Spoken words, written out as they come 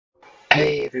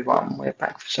Hey everyone, we're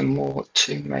back for some more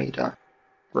Tomb Raider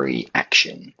 3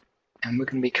 action, and we're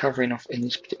going to be covering off in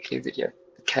this particular video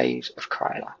the Caves of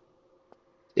Kaliya.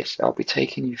 Yes, I'll be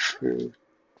taking you through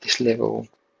this level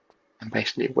and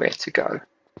basically where to go.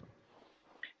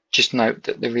 Just note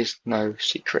that there is no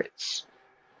secrets.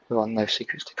 There are no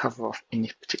secrets to cover off in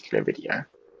this particular video.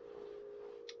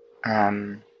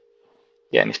 In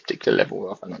this particular level,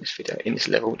 rather than this video, in this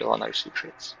level there are no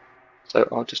secrets. So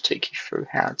I'll just take you through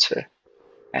how to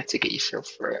get yourself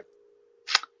through it.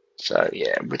 So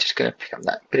yeah, we're just going to pick up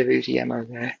that bit of Uzi ammo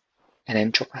there and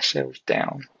then drop ourselves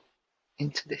down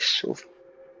into this sort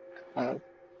of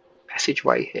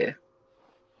passageway here.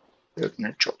 We're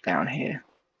going to drop down here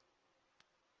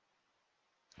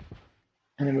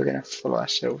and then we're going to follow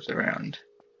ourselves around.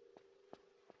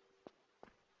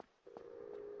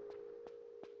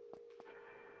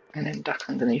 And then duck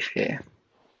underneath here.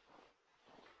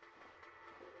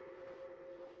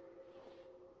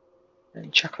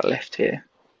 And chuck our left here.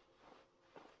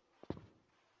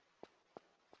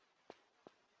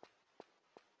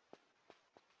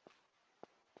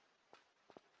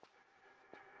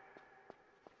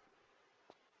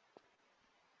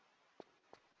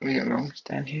 We got wrong, it's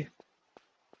down here.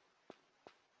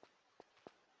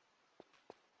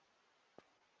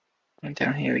 And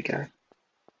down here we go.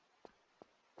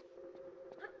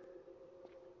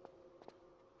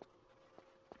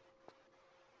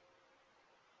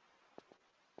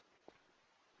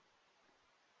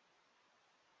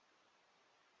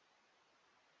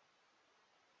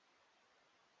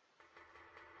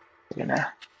 We're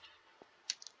gonna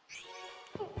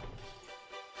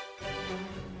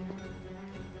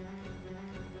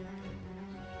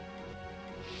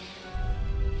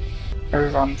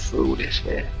run through all this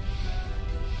here.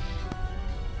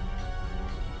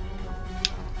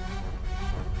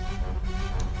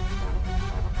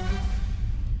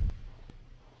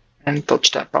 And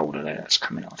dodge that boulder there that's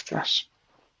coming after us.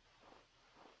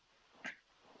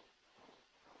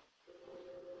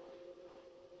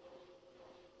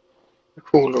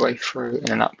 Look all the way through and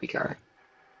then up we go.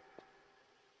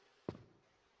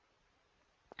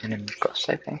 And then we've got a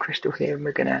save game crystal here and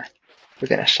we're gonna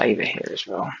save it here as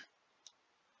well.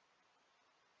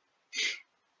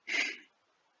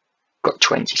 Got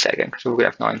 20 seconds because we're gonna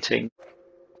have 19.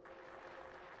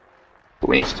 What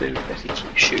we need to do is basically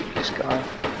keep shooting this guy.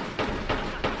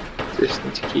 Just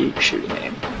need to keep shooting at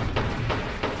him.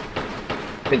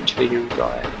 Eventually he'll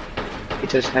die. He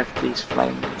does have these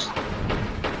flames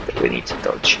that we need to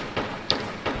dodge.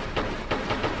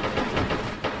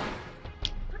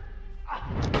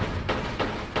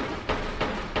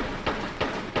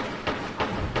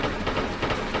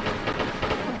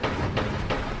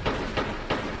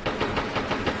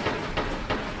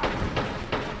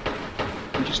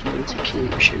 We just need to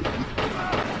keep shooting.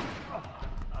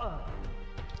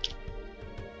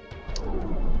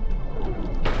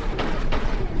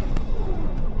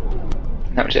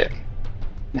 And that was it.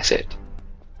 That's it.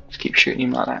 Just keep shooting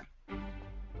him like that.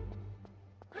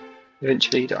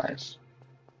 Eventually he dies.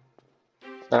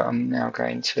 So I'm now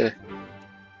going to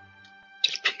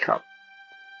just pick up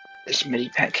this mini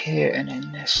pack here, and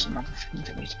then there's some other things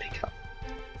I need to pick up.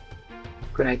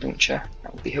 Grenade launcher,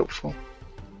 that would be helpful.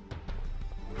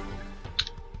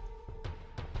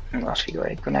 And last we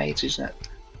got grenades, isn't it?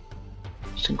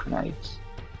 Some grenades.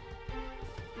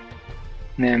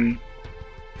 And then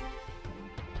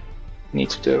we need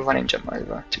to do a running jump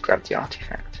over to grab the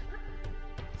artifact.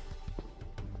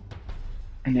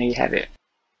 And there you have it.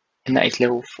 And that is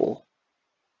level 4.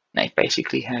 That is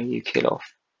basically how you kill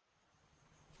off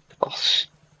the boss.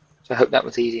 So I hope that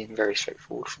was easy and very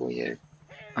straightforward for you.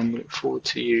 I'm looking forward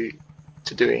to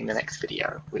doing the next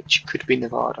video, which could be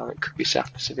Nevada, it could be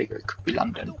South Pacific, or it could be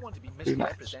London. Who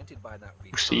knows?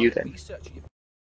 We'll see you then.